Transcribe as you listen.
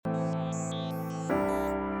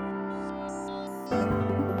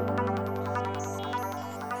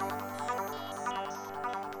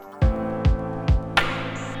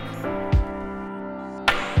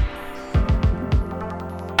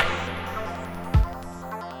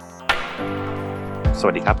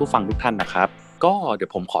สวัสดีครับผู้ฟังทุกท่านนะครับก็เดี๋ย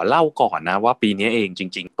วผมขอเล่าก่อนนะว่าปีนี้เอง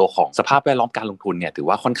จริงๆตัวของสภาพแวดล้อมการลงทุนเนี่ยถือ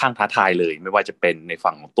ว่าค่อนข้างท้าทายเลยไม่ว่าจะเป็นใน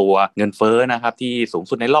ฝั่งของตัวเงินเฟ้อนะครับที่สูง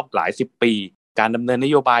สุดในรอบหลายสิบปีการดำเนิน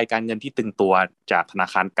นโยบายการเงินที่ตึงตัวจากธนา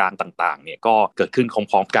คารกลางต่างๆเนี่ยก็เกิดขึ้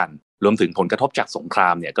นพร้อมๆกันรวมถึงผลกระทบจากสงคร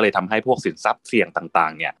ามเนี่ยก็เลยทำให้พวกสินทรัพย์เสี่ยงต่า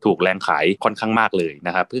งๆเนี่ยถูกแรงขายค่อนข้างมากเลย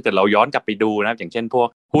นะครับถ้าเกิดเราย้อนกลับไปดูนะอย่างเช่นพ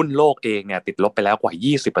วกหุ้นโลกเองเนี่ยติดลบไปแล้วกว่า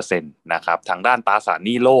 20% นะครับทางด้านตราสารห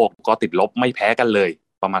นี้โลกก็ติดลบไม่แพ้กันเล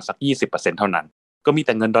ยประมาณสัก 20% เท่านั้นก็มี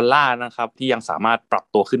แต่เงินดอลลาร์นะครับที่ยังสามารถ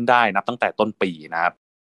ปรับตัวขึ้นได้นับตั้งแต่ต้นปีนะครั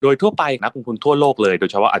บโดยทั่วไปนักลงทุนทั่วโลกเลยโด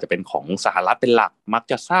ยเฉพาะอาจจะเป็นของสหรัฐเป็นหลักมัก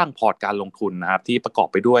จะสร้างพอร์ตการลงทุนนะครับที่ประกอ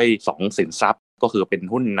บไปด้วย2สินทรัพย์ก็คือเป็น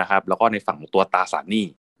หุ้นนะครับแล้วก็ในฝั่งของตัวตราสารหนี้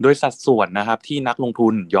โดยสัดส่วนนะครับที่นักลงทุ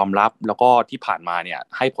นยอมรับแล้วก็ที่ผ่านมาเนี่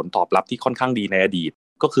ยให้ผลตอบรับที่ค่อนข้างดีในอดี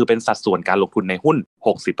ตก็คือเป็นสัดส่วนการลงทุนในหุ้น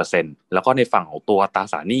 60% แล้วก็ในฝั่งของตัวตร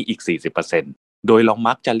าสารหนี้อีก 40%โดยเรา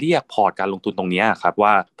มักจะเรียกพอร์ตการลงทุนตรงนี้ครั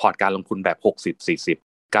บว่าพอร์ตการลงทุนแบบ60-40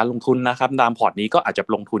การลงทุนนะครับตามพอร์ตนี้ก็อาจจะ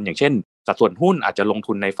ลงทุนอย่างเช่นสัดส่วนหุ้นอาจจะลง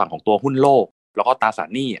ทุนในฝั่งของตัวหุ้นโลกแล้วก็ตราสาร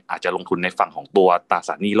หนี้อาจจะลงทุนในฝั่งของตัวตราส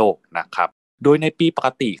ารหนี้โลกนะครับโดยในปีปก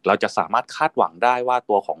ติเราจะสามารถคาดหวังได้ว่า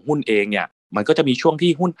ตัวของหุ้นเองเนี่ยมันก็จะมีช่ว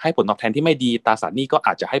งที่หุ้นให้ผลตอบแทนที่ไม่ดีตราสารหนี้ก็อ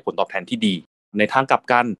าจจะให้ผลตอบแทนที่ดีในทางกลั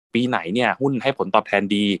บกันปีไหนเนี่ยหุ้นให้ผลตอบแท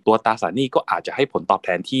นดีตัวตราสารหนี้ก็อาจจะให้ผลตอบแ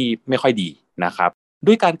ทนที่ไม่ค่อยดีนะครับ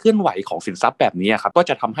ด้วยการเคลื่อนไหวของสินทรัพย์แบบนี้ครั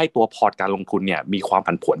บก็จะทำให้ตัวพอร์ตการลงทุนเนี่ยมีควา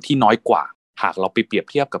มผันผวนที่น้อยกว่าหากเราไปเปรียบ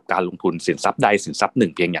เทียบกับการลงทุนสินทรัพย์ใดสินทรัพย์หนึ่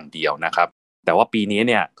งเพียงอย่างเดียวนะครับแต่ว่าปี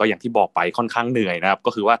นี้เนี่ยก็อย่างที่บอกไปค่อนข้างเหนื่อยนะครับ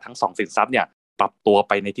ก็คือว่าทั้ง2สินทรัพย์เนี่ยปรับตัวไ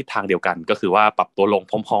ปในทิศทางเดียวกันก็คือว่าปรับตัวลง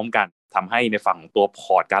พร้อมๆกันทำให้ในฝั่งตัวพ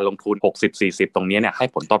อร์ตการลงทุน60-40ตรงนี้เนี่ยให้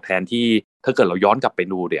ผลตอบแทนที่ถ้าเกิดเราย้อนกลับไ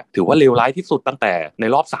ปดูเนี่ยถือว่าเลวร้ายที่สุดตั้งแต่ใน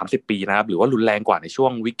รอบ30ปีนะครับหรือว่ารุนแรงกว่าในช่ว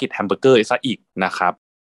งวิกฤตแฮมเบอร์เกอร์ซะอีกนะครับ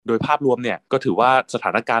โดยภาพรวมเนี่ยก็ถือว่าสถ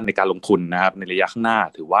านการณ์ในการลงทุนนะครับในระยะข้างหน้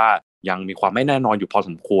าถือว่ายังมีความไม่แน่นอนอยู่พอส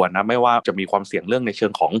มควรนะไม่ว่าจะมีความเสี่ยงเรื่องใน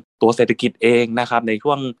เชิงของตัวเศรษฐกิจเองนะครับใ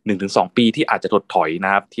นช่วง 1-2 ปีที่อาจจะถดถอยน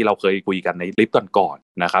ะครับที่เราเคยคุยกันในคลิปก่อน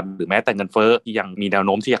ๆนะครับหรือแม้แต่เงินเฟ้อที่ยังมีแนว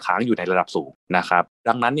โน้มที่จะค้างอยู่ในระดับสูงนะครั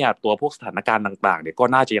บดังนั้นเนี่ยตัวพวกสถานการณ์ต่างๆเนี่ยก็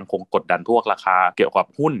น่าจะยังคงกดดันพวกราคาเกี่ยวกั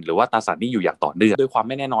บหุ้นหรือว่าตราสารหนี้อยู่อย่างต่อเนื่องด้วยความ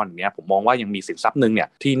ไม่แน่นอนอย่างเนี้ยผมมองว่ายังมีสินทรัพย์นึงเนี่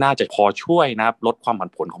ยที่น่าจะพอช่วยนะครับลดความผัน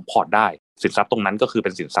ผวนของพอร์ตได้สินทรัพย์ตรงนั้นก็คือเป็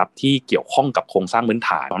นสินทรัพย์ที่เกี่ยวข้องกับโครงสร้างพื้นฐ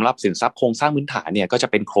านสำหรับสินทรัพย์โครงสร้างพื้นฐานเนี่ยก็จะ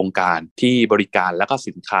เป็นโครงการที่บริการแล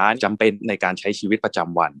ะก็สินค้าจำเป็นในการใช้ชีวิตประจ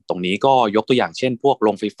ำวันตรงนี้ก็ยกตัวอย่างเช่นพวกโ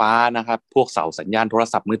รงไฟฟ้านะครับพวกเสาสัญญาณโทร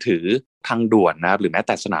ศัพท์มือถือทางด่วนนะครับหรือแม้แ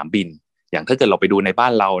ต่สนามบินอย่างถ้าเกิดเราไปดูในบ้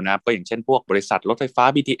านเรานะครับก็อย่างเช่นพวกบริษัทรถไ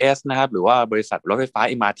ฟฟ้า BTS นะครับหรือว่าบริษัทรถไฟฟ้า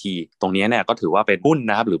MRT ตรงนี้เนี่ยก็ถือว่าเป็นหุ้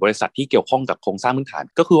นนะครับหรือบริษัทที่เกี่ยวข้องกับโครงสร้างพื้นฐา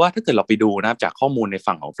นก็คือว่าถ้าเกิดเราไปดูนะครับจากข้อมูลใน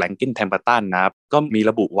ฝั่งของ Franklin Templeton นะครับก็มี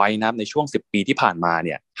ระบุไว้นะครับในช่วง10ปีที่ผ่านมาเ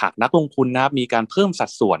นี่ยหากนักลงทุนนะครับมีการเพิ่มสัด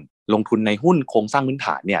ส่วนลงทุนในหุ้นโครงสร้างพื้น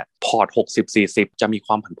ฐานเนี่ยพอร์ต60-40จะมี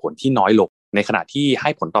ความผันผวนที่น้อยลงในขณะที่ใ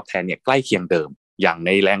ห้ผลตอบแทนเนี่ยใกล้เคียงเดิมอย่า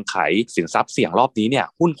งในแรงขายสินทรัพย์เสี่ยงรอบนี้เนี่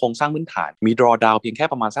ยหุ้นโครงสร้างพื้นฐานมี drawdown เพียงแค่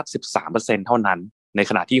ประมาณสัก 13% เท่านั้นใน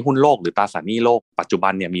ขณะที่หุ้นโลกหรือตราสารหนี้โลกปั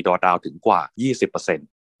จจุบันเนี่ยมี drawdown ถึงกว่า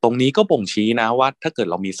 20% ตรงนี้ก็บ่งชี้นะว่าถ้าเกิด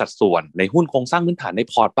เรามีสัดส่วนในหุ้นโครงสร้างพื้นฐานใน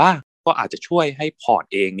พอร์ตบ้างก็อาจจะช่วยให้พอร์ต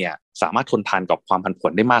เองเนี่ยสามารถทนทานกับความผันผ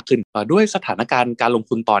วนได้มากขึ้นด้วยสถานการณ์การลง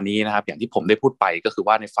ทุนตอนนี้นะครับอย่างที่ผมได้พูดไปก็คือ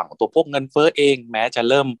ว่าในฝั่งของตัวพวกเงินเฟ้อเองแม้จะ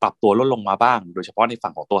เริ่มปรับตัวลดลงมาบ้างโดยเฉพาะใน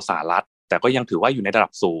ฝั่งของตัวสหรัฐแต่ก็ยังถือว่าอยู่ในร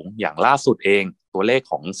ะดับสูงอย่างล่าสุดเองตัวเล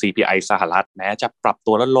ขของ CPI สหรัฐแม้จะปรับ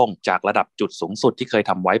ตัวลดลงจากระดับจุดสูงสุดที่เคย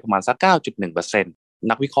ทำไว้ประมาณสัก 9.1%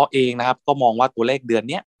นักวิเคราะห์เองนะครับก็มองว่าตัวเลขเดือน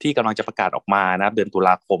นี้ที่กำลังจะประกาศออกมานะเดือนตุล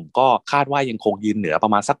าคมก็คาดว่ายังคงยืนเหนือ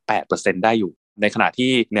ประมาณสัก 8% ได้อยู่ในขณะ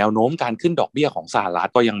ที่แนวโน้มการขึ้นดอกเบี้ยของสหรั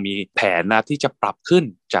ฐก็ยังมีแผนนะที่จะปรับ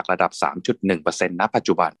ขึ้นจากระดับ 3.1% ณ ปั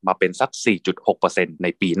จจุบันมาเป็นสัก 4.6%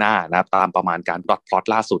 ในปีหน้านะตามประมาณการดอทพลอ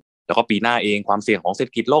ตล่าสุดแล้วก็ปีหน้าเองความเสี่ยงของเศรษฐ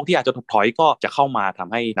กิจโลกที่อาจจะถดถอยก็จะเข้ามาท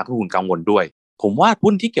ำให้นักลงทุนกังวลด้วยผมว่า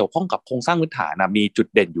หุ้นที่เกี่ยวข้องกับโครงสร้างพื้นฐานนะมีจุ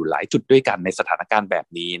ดเด่นอยู่หลายจุดด้วยกันในสถานการณ์แบ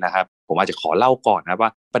บนี้นะครับผมอาจจะขอเล่าก่อนน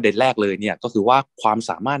ะว่าประเด็นแรกเลยเนี่ยก็คือว่าความ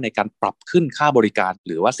สามารถในการปรับขึ้นค่าบริการ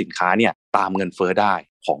หรือว่าสินค้าเนี่ยตามเงินเฟ้อได้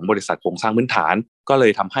ของบริษัทโครงสร้างพื้นฐานก็เ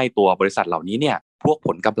ลยทำให้ตัวบริษัทเหล่านี้เนี่ยพวก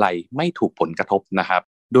ผลกำไรไม่ถูกผลกระทบนะครั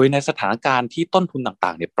บโดยในสถานการณ์ที่ต้นทุนต่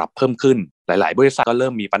างๆเนี่ยปรับเพิ่มขึ้นหลายๆบริษัทก็เริ่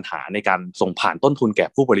มมีปัญหาในการส่งผ่านต้นทุน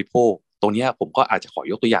แก่ผู้บริโภคตรงนี้ผมก็อาจจะข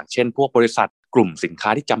อยกตัวอย่างเช่นพวกบริษัทกลุ่มสินค้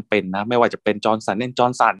าที่จำเป็นนะไม่ว่าจะเป็นจอห์นสันแอนด์จ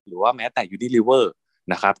อห์นสันหรือว่าแม้แต่ยูนิลิเว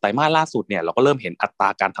อร์นะครับไตรมาสล่าสุดเนี่ยเราก็เริ่มเห็นอัตร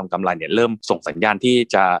าการทำกำไรเนี่ยเริ่มส่งสัญญาณที่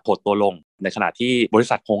จะหดตัวลงในขณะที่บริ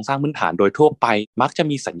ษัทโครงสร้างพื้นฐานโดยทั่วไปมักจ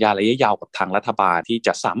ะมีสัญญาระยะยาวกับทางรัฐบาลที่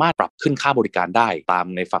จะสามารถปรับขึ้นค่าบริการได้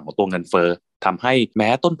ตามในฝั่งของตัวเงินเฟ้อ ทำให้แม้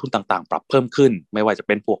ต้นทุนต่างๆปรับเพิ่มขึ้นไม่ว่าจะเ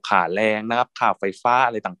ป็นพวกค่าแรงนะครับค่าไฟฟ้าอ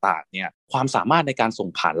ะไรต่างๆเนี่ยความสามารถในการส่ง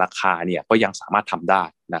ผ่านราคาเนี่ยก็ยังสามารถทำได้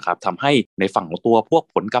นะครับทำให้ในฝั่งของตัวพวก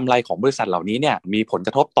ผลกำไรของบริษัทเหล่านี้เนี่ยมีผลก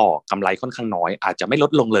ระทบต่อกำไรค่อนข้างน้อยอาจจะไม่ล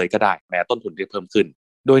ดลงเลยก็ได้แม้ต้นทุนที่เพิ่มขึ้น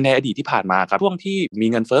โดยในอดีตที่ผ่านมาครับช่วงที่มี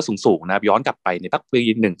เงินเฟ้อสูงๆนะครับย้อนกลับไปในปี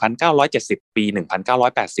 1970 ปี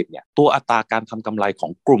 1980 เนี่ยตัวอัตราการทำกำไรขอ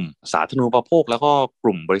งกลุ่มสาธารณูปโภคแล้วก็ก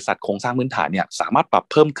ลุ่มบริษัทโครงสร้างพื้นฐานเนี่ยสามารถปรับ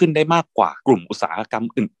เพิ่มขึ้นได้มากกว่ากลุ่มอุตสาหกรรม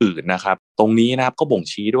อื่นๆนะครับตรงนี้นะครับก็บ่ง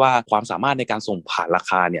ชี้ว่าความสามารถในการส่งผ่านรา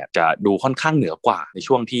คาเนี่ยจะดูค่อนข้างเหนือกว่าใน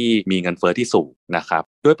ช่วงที่มีเงินเฟ้อที่สูงนะครับ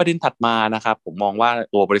โดยประเด็นถัดมานะครับผมมองว่า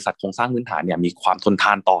ตัวบริษัทโครงสร้างพื้นฐานเนี่ยมีความทนท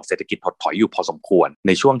านต่อเศรษฐกิจถดถอยอยู่พอสมควรใ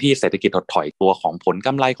นช่วงที่เศรษฐกิจถดถอยตัวของผลก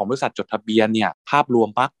ำไรของบริษัทจดทะเบียนเนี่ยภาพรวม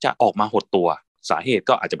มักจะออกมาหดตัวสาเหตุ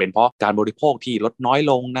ก็อาจจะเป็นเพราะการบริโภคที่ลดน้อย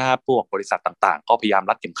ลงนะครับพวกบริษัทต่างๆก็พยายาม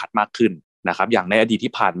รัดเข็มขัดมากขึ้นนะครับอย่างในอดีต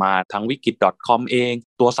ที่ผ่านมาทั้งวิกฤต .com เอง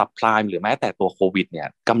ตัว subprime หรือแม้แต่ตัวโควิดเนี่ย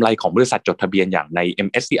กำไรของบริษัทจดทะเบียนอย่างใน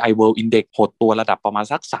MSCI World Index หดตัวระดับประมาณ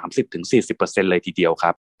สัก 30-40% เลยทีเดียวค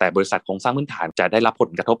รับแต่บริษัทโครงสร้างพื้นฐานจะได้รับผ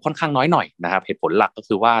ลกระทบค่อนข้างน้อยหน่อยนะครับเหตุผลหลักก็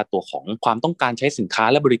คือว่าตัวของความต้องการใช้สินค้า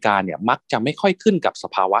และบริการเนี่ยมักจะไม่ค่อยขึ้นกับส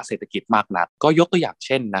ภาวะเศรษฐกิจมากนักก็ยกตัวอย่างเ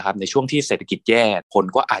ช่นนะครับในช่วงที่เศรษฐกิจแย่คน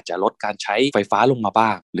ก็อาจจะลดการใช้ไฟฟ้าลงมาบ้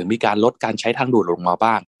างหรือมีการลดการใช้ทางด่วนลงมา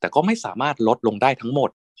บ้างแต่ก็ไม่สามารถลดลงได้ทั้งหม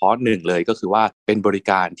ดเพราะหนึ่งเลยก็คือว่าเป็นบริ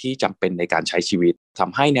การที่จำเป็นในการใช้ชีวิตท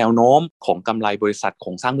ำให้แนวโน้มของกำไรบริษัทโคร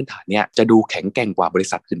งสร้างพื้นฐานเนี่ยจะดูแข็งแกร่งกว่าบริ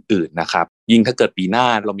ษัทอื่นๆนะครับยิ่งถ้าเกิดปีหน้า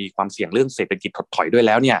เรามีความเสี่ยงเรื่องเศรษฐกิจถดถอยด้วยแ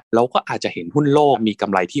ล้วเนี่ยเราก็อาจจะเห็นหุ้นโลกมีกำ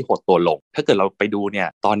ไรที่หดตัวลงถ้าเกิดเราไปดูเนี่ย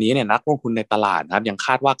ตอนนี้เนี่ยนักลงทุนในตลาดนะครับยังค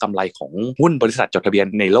าดว่ากำไรของหุ้นบริษัทจดทะเบียน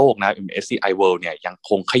ในโลกนะ MSCI World เนี่ยยัง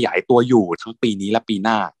คงขยายตัวอยู่ทั้งปีนี้และปีห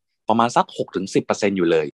น้าประมาณสัก 6-10% อยู่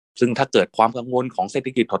เลยซึ่งถ้าเกิดความกังวลของเศรษฐ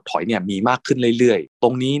กิจถดถอยเนี่ยมีมากขึ้นเรื่อยๆตร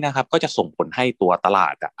งนี้นะครับก็จะส่งผลให้ตัวตลา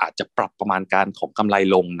ดอาจจะปรับประมาณการของกำไร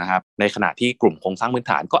ลงนะครับในขณะที่กลุ่มโครงสร้างพื้น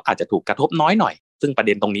ฐานก็อาจจะถูกกระทบน้อยหน่อยซึ่งประเ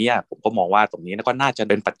ด็นตรงนี้ผมก็มองว่าตรงนี้ก็น่าจะ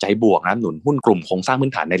เป็นปัจจัยบวกนะหนุนหุ้นกลุ่มโครงสร้างพื้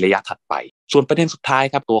นฐานในระยะถัดไปส่วนประเด็นสุดท้าย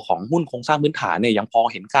ครับตัวของหุ้นโครงสร้างพื้นฐานเนี่ยยังพอ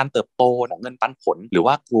เห็นการเติบโตของเงินปันผลหรือ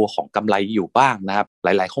ว่าตัวของกำไรอยู่บ้างนะครับหล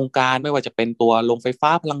ายๆโครงการไม่ว่าจะเป็นตัวโรงไฟฟ้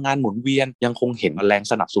าพลังงานหมุนเวียนยังคงเห็นแรง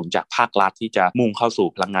สนับสนุนจากภาครัฐที่จะมุ่งเข้าสู่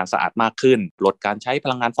พลังงานสะอาดมากขึ้นลดการใช้พ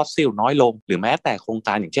ลังงานฟอสซิลน้อยลงหรือแม้แต่โครงก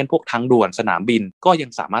ารอย่างเช่นพวกทางด่วนสนามบินก็ยั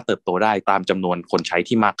งสามารถเติบโตได้ตามจำนวนคนใช้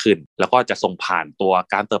ที่มากขึ้นแล้วก็จะส่งผ่านตัว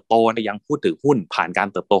การเติบโตไปยังผู้ถือหุ้นผ่านการ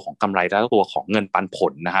เติบโตของกำไรและตัวของเงินปันผ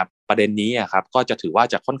ลนะครับประเด็นนี้ครับก็จะถือว่า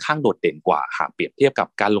จะค่อนข้างโดดเด่นกว่าหากเปรียบเทียบกับ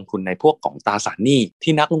การลงทุนในพวกของตราสารหนี้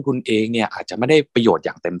ที่นักลงทุนเองเนี่ยอาจจะไม่ได้ประโยชน์อ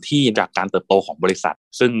ย่างเต็มที่จากการเติบโตของบริษัท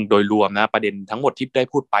ซึ่งโดยรวมนะประเด็นทั้งหมดที่ได้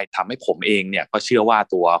พูดไปทำให้ผมเองเนี่ยก็เชื่อว่า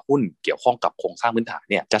ตัวหุ้นเกี่ยวข้องกับโครงสร้างพื้นฐาน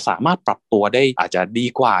เนี่ยจะสามารถปรับตัวได้อาจจะดี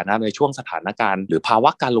กว่านะในช่วงสถานการณ์หรือภาวะ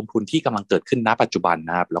การลงทุนที่กำลังเกิดขึ้นณปัจจุบัน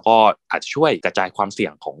นะครับแล้วก็อาจจะช่วยกระจายความเสี่ย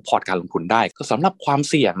งของพอร์ตการลงทุนได้ก็สำหรับความ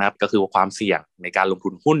เสี่ยงนะครับก็คือความเสี่ยงในการลงทุ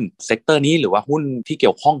นหุ้นเซกเตอร์นี้หรือว่าหุ้นที่เ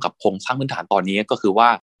กี่ยวข้องกับโครงสร้างพื้นฐานตอนนี้ก็คือว่า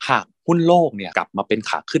หากหุ้นโลกเนี่ยกลับมาเป็น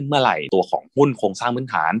ขาขึ้นเมื่อไหร่ตัวของหุ้นโครงสร้างพื้น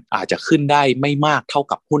ฐานอาจจะขึ้นได้ไม่มากเท่า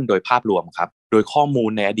กับหุ้นโดยภาพรวมครับโดยข้อมูล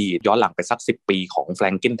ในอดีตย้อนหลังไปสัก10ปีของแฟร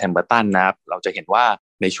งกินเทมเบอร์ตันนะครับเราจะเห็นว่า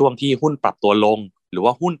ในช่วงที่หุ้นปรับตัวลงหรือว่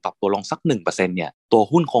าหุ้นปรับตัวลงสัก 1% เนี่ยตัว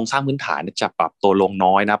หุ้นโครงสร้างพื้นฐานจะปรับตัวลง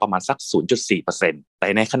น้อยนะประมาณสัก 0.4% แต่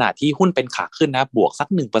ในขณะที่หุ้นเป็นขาขึ้นนะบวกสัก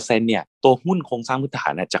 1% เนี่ยตัวหุ้นโครงสร้างพื้นฐา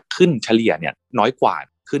นจะขึ้นเฉลี่ยเนี่ยน้อยกว่า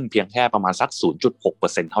ขึ้นเพียงแค่ประมาณสัก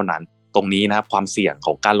 0.6% เท่านั้นตรงนี้นะครับความเสี่ยงข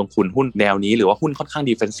องการลงทุนหุ้นแนวนี้หรือว่าหุ้นค่อนข้าง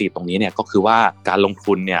ดิเฟนซีฟตรงนี้เนี่ยก็คือว่าการลง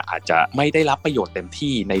ทุนเนี่ยอาจจะไม่ได้รับประโยชน์เต็ม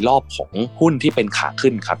ที่ในรอบของหุ้นที่เป็นขา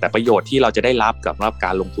ขึ้นครับแต่ประโยชน์ที่เราจะได้รับกับก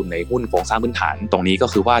ารลงทุนในหุ้นโครงสร้างพื้นฐานตรงนี้ก็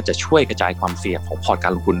คือว่าจะช่วยกระจายความเสี่ยงของพอร์ตกา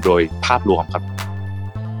รลงทุนโดยภาพรวมครับ